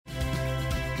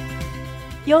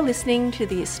You're listening to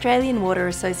the Australian Water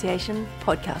Association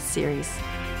podcast series.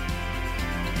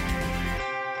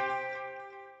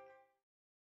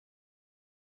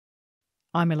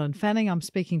 I'm Ellen Fanning. I'm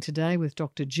speaking today with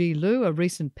Dr. Ji Lu, a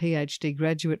recent PhD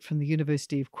graduate from the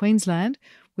University of Queensland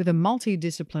with a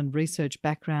multidisciplined research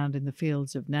background in the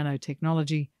fields of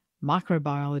nanotechnology,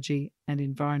 microbiology and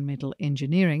environmental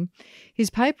engineering.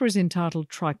 His paper is entitled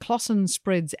Triclosan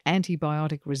Spreads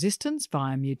Antibiotic Resistance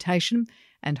via Mutation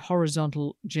and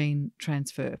Horizontal Gene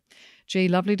Transfer. Ji,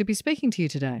 lovely to be speaking to you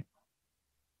today.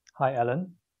 Hi,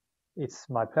 Ellen. It's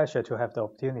my pleasure to have the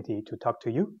opportunity to talk to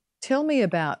you. Tell me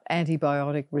about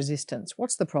antibiotic resistance.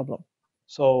 What's the problem?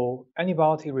 So,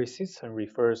 antibiotic resistance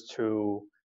refers to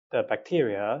the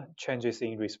bacteria changes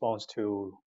in response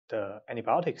to the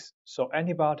antibiotics. So,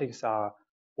 antibiotics are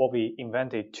what we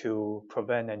invented to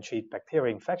prevent and treat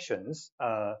bacterial infections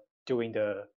during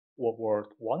the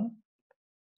World War I.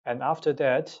 And after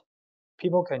that,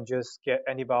 people can just get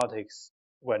antibiotics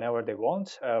whenever they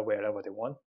want, wherever they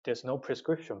want. There's no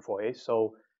prescription for it.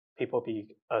 So people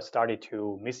started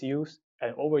to misuse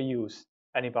and overuse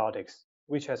antibiotics,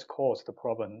 which has caused the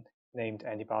problem named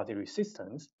antibiotic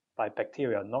resistance by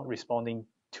bacteria not responding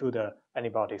to the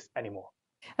antibiotics anymore.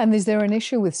 And is there an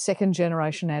issue with second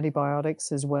generation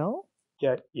antibiotics as well?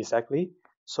 Yeah, exactly.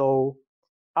 So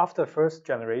after first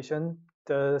generation,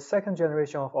 the second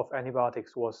generation of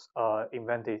antibiotics was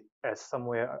invented as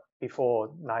somewhere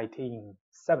before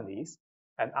 1970s,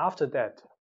 and after that,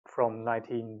 from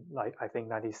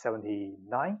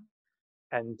 1979,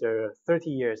 and 30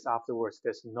 years afterwards,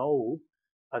 there's a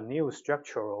new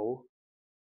structural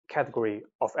category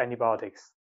of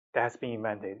antibiotics that has been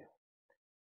invented.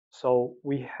 So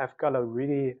we have got a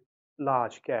really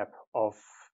large gap of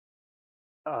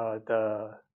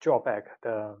the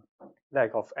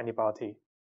lack of antibiotic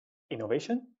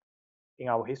innovation in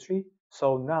our history.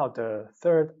 So now the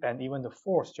third and even the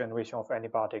fourth generation of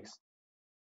antibiotics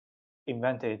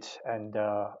invented and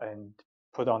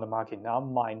put on the market now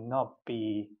might not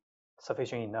be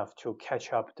sufficient enough to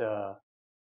catch up the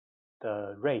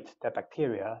rate that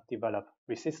bacteria develop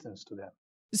resistance to them.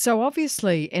 So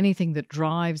obviously anything that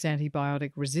drives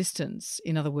antibiotic resistance,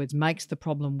 in other words, makes the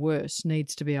problem worse,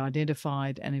 needs to be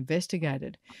identified and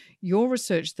investigated. Your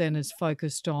research then is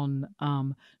focused on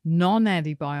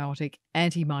non-antibiotic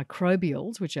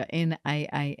antimicrobials, which are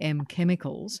NAAM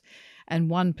chemicals, and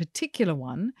one particular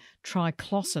one,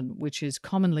 triclosan, which is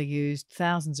commonly used,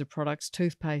 thousands of products,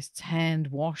 toothpastes, hand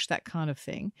wash, that kind of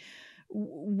thing.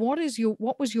 What was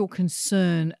your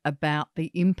concern about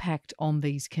the impact on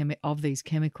these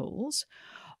chemicals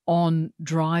on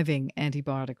driving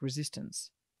antibiotic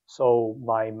resistance? So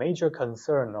my major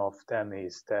concern of them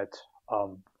is that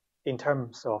in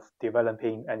terms of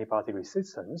developing antibiotic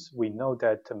resistance, we know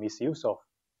that the misuse of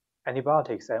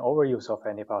antibiotics and overuse of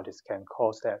antibiotics can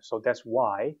cause that. So that's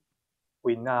why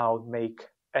we now make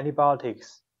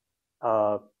antibiotics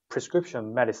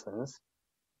prescription medicines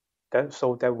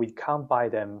so that we can't buy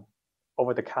them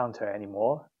over the counter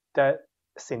anymore. That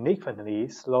significantly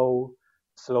slow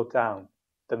down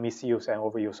the misuse and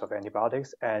overuse of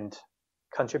antibiotics and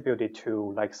contributed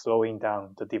to slowing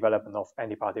down the development of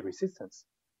antibiotic resistance.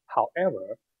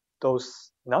 However,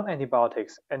 those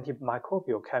non-antibiotics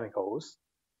antimicrobial chemicals,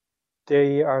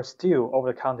 they are still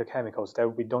over-the-counter chemicals that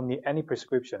we don't need any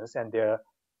prescriptions, and they're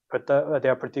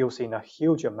produced in a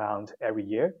huge amount every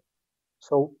year.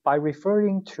 So by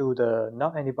referring to the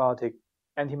non-antibiotic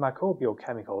antimicrobial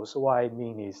chemicals, what I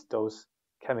mean is those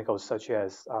chemicals such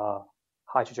as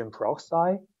hydrogen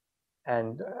peroxide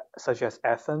and such as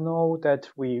ethanol that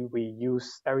we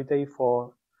use every day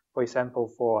for example,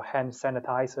 for hand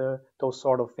sanitizer, those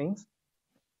sort of things.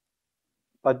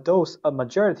 But a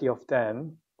majority of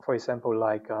them, for example,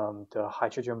 the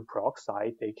hydrogen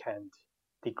peroxide, they can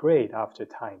degrade after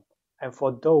time. And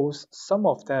for those, some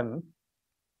of them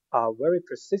are very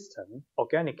persistent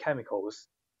organic chemicals,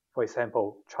 for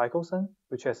example, triclosan,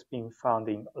 which has been found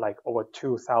in over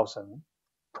 2,000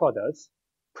 products.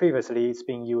 Previously, it's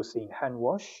been used in hand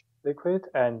wash liquid,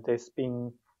 and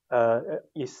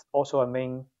is also a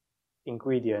main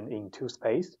ingredient in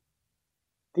toothpaste.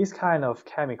 This kind of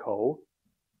chemical,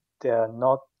 they are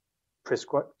not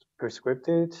prescribed,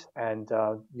 and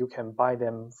you can buy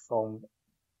them from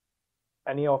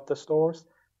any of the stores.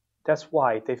 That's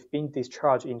why they've been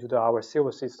discharged into our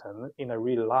sewer system in a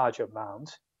really large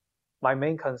amount. My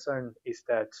main concern is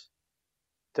that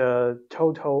the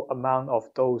total amount of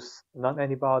those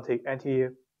non-antibiotic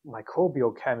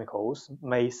antimicrobial chemicals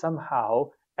may somehow,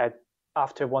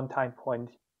 after one time point,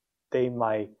 they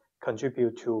might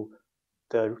contribute to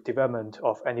the development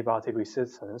of antibiotic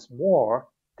resistance more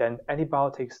than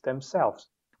antibiotics themselves.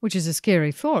 Which is a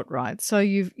scary thought, right? So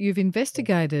you've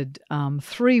investigated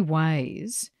 3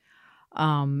 ways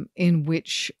in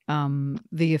which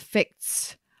the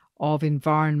effects of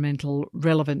environmental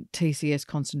relevant TCS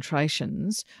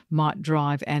concentrations might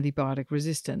drive antibiotic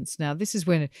resistance. Now, this is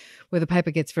where the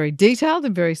paper gets very detailed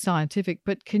and very scientific,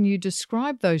 but can you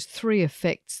describe those 3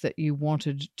 effects that you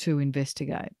wanted to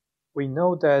investigate? We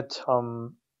know that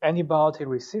antibiotic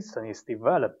resistance is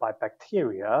developed by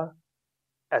bacteria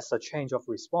as a change of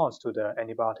response to the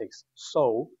antibiotics.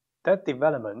 So that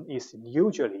development is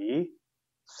usually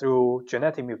through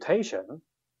genetic mutation.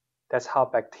 That's how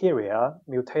bacteria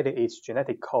mutated its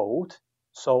genetic code.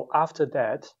 So after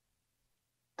that,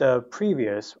 the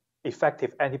previous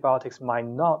effective antibiotics might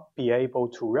not be able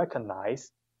to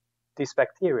recognize this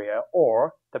bacteria,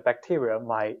 or the bacteria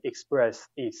might express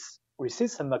its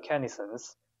resistant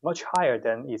mechanisms much higher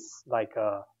than its like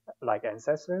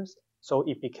ancestors. So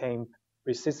it became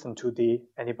resistant to the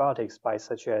antibiotics by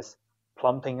such as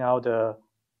plumping out the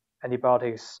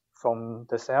antibiotics from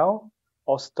the cell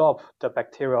or stop the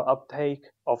bacterial uptake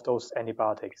of those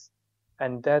antibiotics.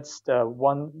 And that's the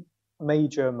one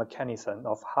major mechanism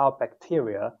of how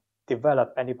bacteria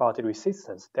develop antibiotic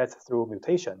resistance. That's through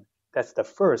mutation. That's the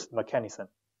first mechanism.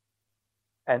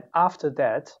 And after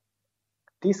that,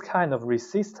 this kind of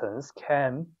resistance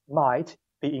might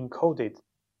be encoded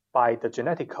by the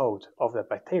genetic code of the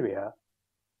bacteria.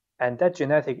 And that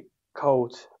genetic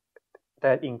code,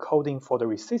 that encoding for the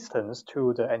resistance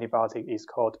to the antibiotic, is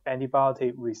called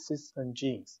antibiotic resistant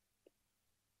genes.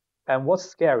 And what's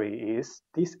scary is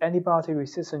these antibiotic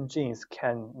resistant genes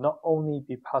can not only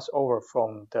be passed over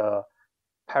from the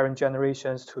parent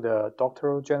generations to the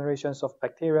doctoral generations of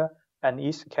bacteria, and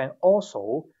it can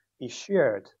also be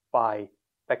shared by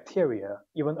bacteria,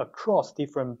 even across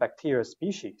different bacterial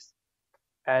species.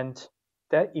 And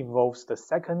that involves the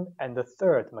second and the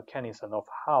third mechanism of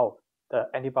how the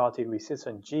antibiotic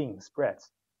resistant gene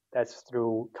spreads. That's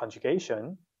through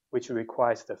conjugation, which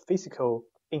requires the physical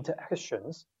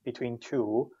interactions between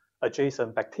 2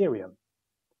 adjacent bacterium.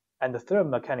 And the third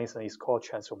mechanism is called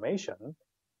transformation.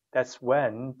 That's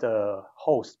when the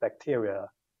host bacteria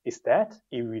is dead,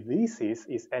 it releases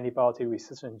its antibiotic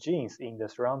resistant genes in the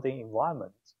surrounding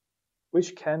environment,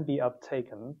 which can be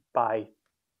uptaken by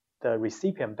the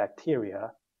recipient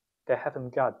bacteria that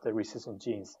haven't got the resistant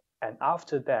genes. And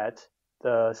after that,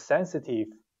 the sensitive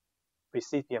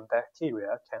recipient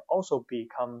bacteria can also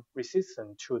become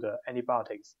resistant to the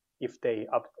antibiotics if they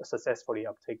successfully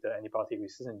uptake the antibiotic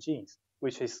resistant genes,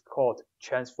 which is called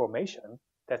transformation.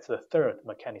 That's the third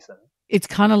mechanism. It's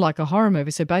kind of like a horror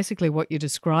movie. So basically what you're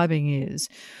describing is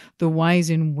the ways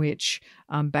in which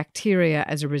bacteria,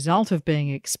 as a result of being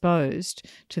exposed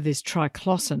to this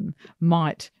triclosan,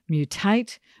 might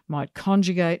mutate, might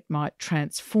conjugate, might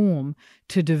transform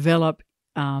to develop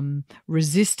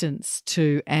resistance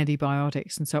to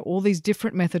antibiotics. And so all these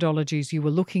different methodologies you were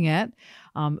looking at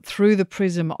through the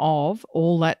prism of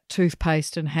all that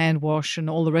toothpaste and hand wash and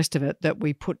all the rest of it that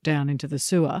we put down into the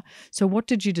sewer. So what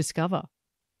did you discover?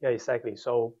 Yeah, exactly.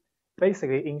 So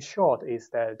basically, in short, is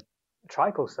that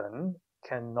triclosan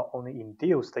can not only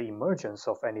induce the emergence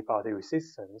of antibiotic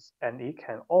resistance, and it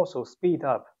can also speed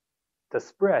up the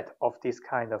spread of this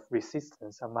kind of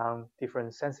resistance among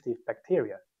different sensitive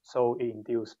bacteria. So it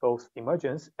induces both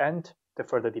emergence and the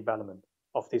further development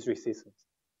of this resistance.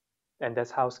 And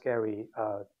that's how scary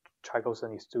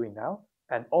triclosan is doing now.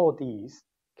 And all these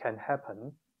can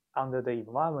happen under the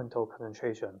environmental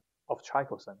concentration of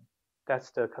triclosan.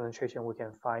 That's the concentration we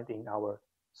can find in our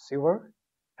sewer,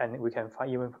 and we can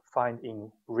even find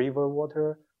in river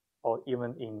water or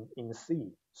even in the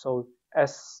sea. So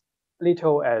as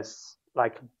little as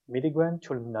like milligram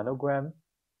to nanogram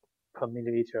per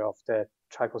milliliter of the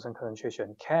triclosan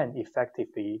concentration can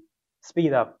effectively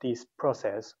speed up this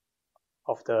process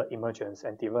of the emergence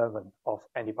and development of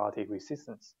antibiotic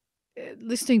resistance.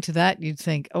 Listening to that, you'd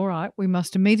think, all right, we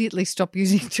must immediately stop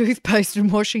using toothpaste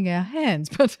and washing our hands,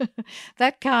 but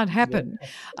that can't happen.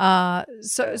 Yeah.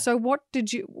 So what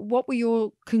were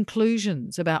your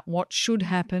conclusions about what should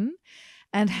happen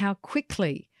and how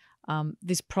quickly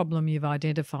this problem you've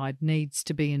identified needs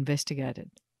to be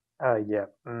investigated?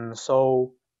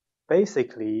 So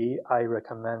basically, I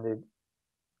recommended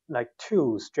like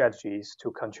 2 strategies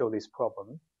to control this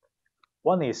problem.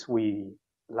 One is we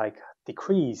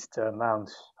decrease the amount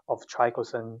of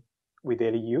triclosan we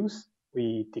daily use.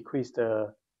 We decrease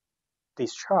the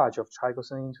discharge of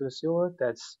triclosan into the sewer.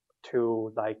 That's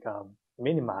to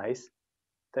minimize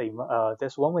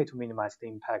that's one way to minimize the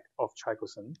impact of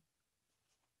triclosan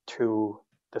to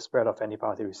the spread of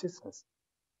antibiotic resistance.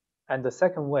 And the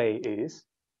second way is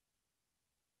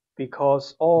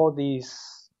because all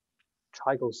these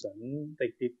triclosan,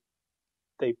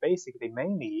 they basically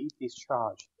mainly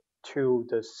discharge to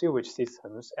the sewage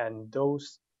systems, and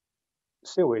those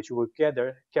sewage will get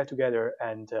together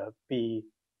and be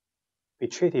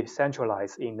treated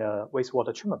centralized in the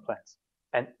wastewater treatment plants.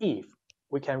 And if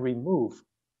we can remove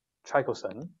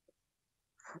triclosan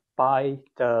by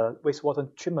the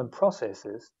wastewater treatment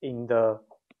processes in the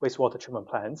wastewater treatment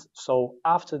plants, so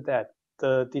after that,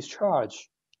 the discharge,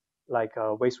 like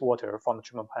wastewater from the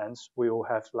treatment plants, will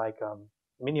have like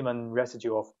minimum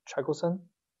residue of triclosan.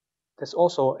 There's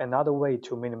also another way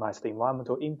to minimize the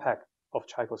environmental impact of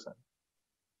triclosan.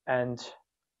 And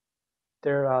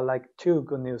there are like two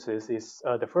good news.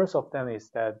 The first of them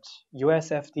is that US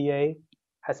FDA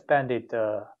has banned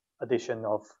the addition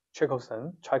of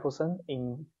triclosan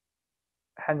in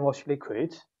hand wash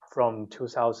liquid from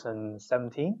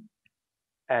 2017.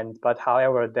 But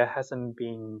however, that hasn't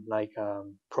been like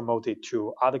promoted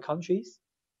to other countries.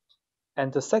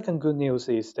 And the second good news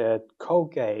is that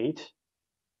Colgate,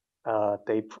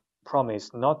 they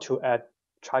promised not to add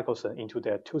triclosan into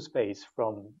their toothpaste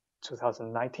from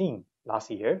 2019, last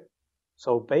year.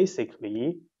 So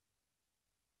basically,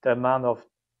 the amount of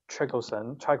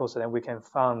triclosan that we can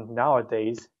find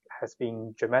nowadays has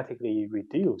been dramatically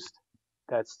reduced.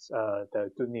 That's the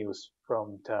good news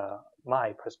from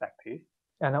my perspective.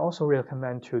 And I also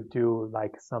recommend to do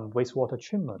like some wastewater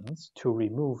treatments to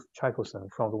remove triclosan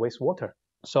from the wastewater.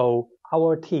 So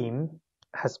our team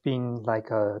has been like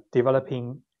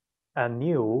developing a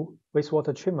new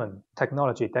wastewater treatment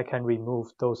technology that can remove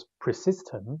those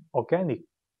persistent organic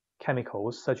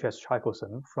chemicals such as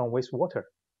triclosan from wastewater.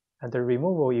 And the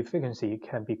removal efficiency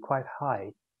can be quite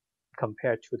high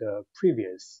compared to the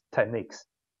previous techniques.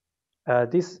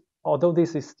 Although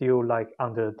this is still like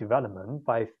under development,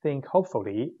 but I think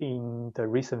hopefully in the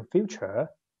recent future,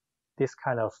 this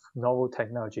kind of novel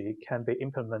technology can be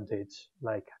implemented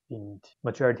like in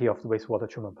majority of the wastewater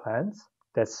treatment plants.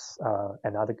 That's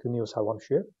another good news I want to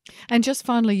share. And just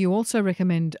finally, you also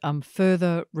recommend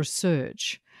further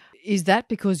research. Is that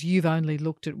because you've only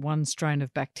looked at one strain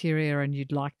of bacteria and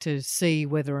you'd like to see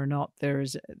whether or not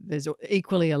there's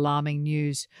equally alarming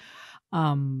news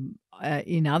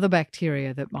in other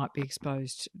bacteria that might be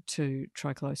exposed to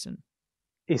triclosan?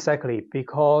 Exactly,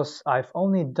 because I've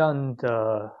only done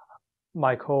the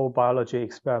microbiology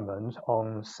experiment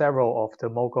on several of the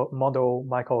model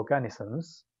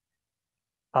microorganisms.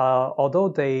 Although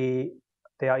they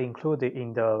are included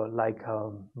in the like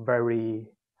very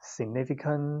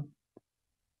significant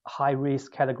high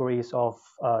risk categories of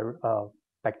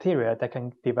bacteria that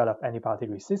can develop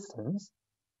antibiotic resistance.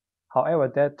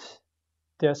 However, that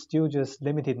there's still just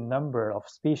limited number of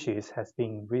species has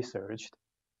been researched.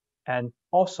 And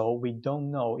also, we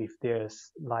don't know if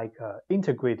there's like an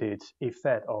integrated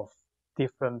effect of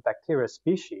different bacteria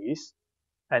species,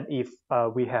 and if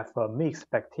we have a mixed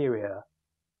bacteria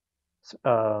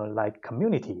like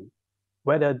community,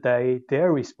 whether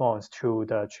their response to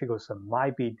the triclosan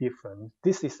might be different.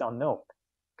 This is unknown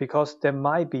because there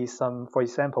might be some, for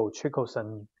example,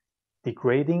 triclosan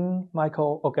degrading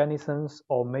microorganisms,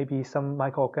 or maybe some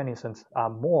microorganisms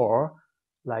are more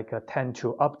like tend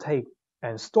to uptake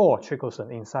and store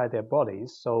triclosan inside their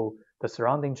bodies, so the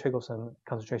surrounding triclosan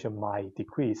concentration might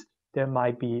decrease. There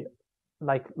might be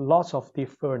like lots of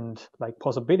different like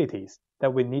possibilities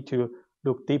that we need to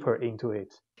look deeper into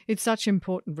it. It's such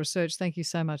important research. Thank you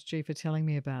so much, G, for telling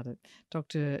me about it.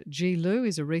 Dr. G. Lu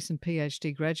is a recent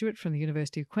PhD graduate from the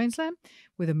University of Queensland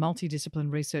with a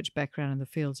multidisciplinary research background in the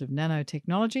fields of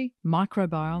nanotechnology,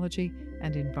 microbiology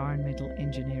and environmental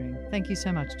engineering. Thank you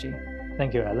so much, G.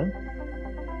 Thank you, Ellen.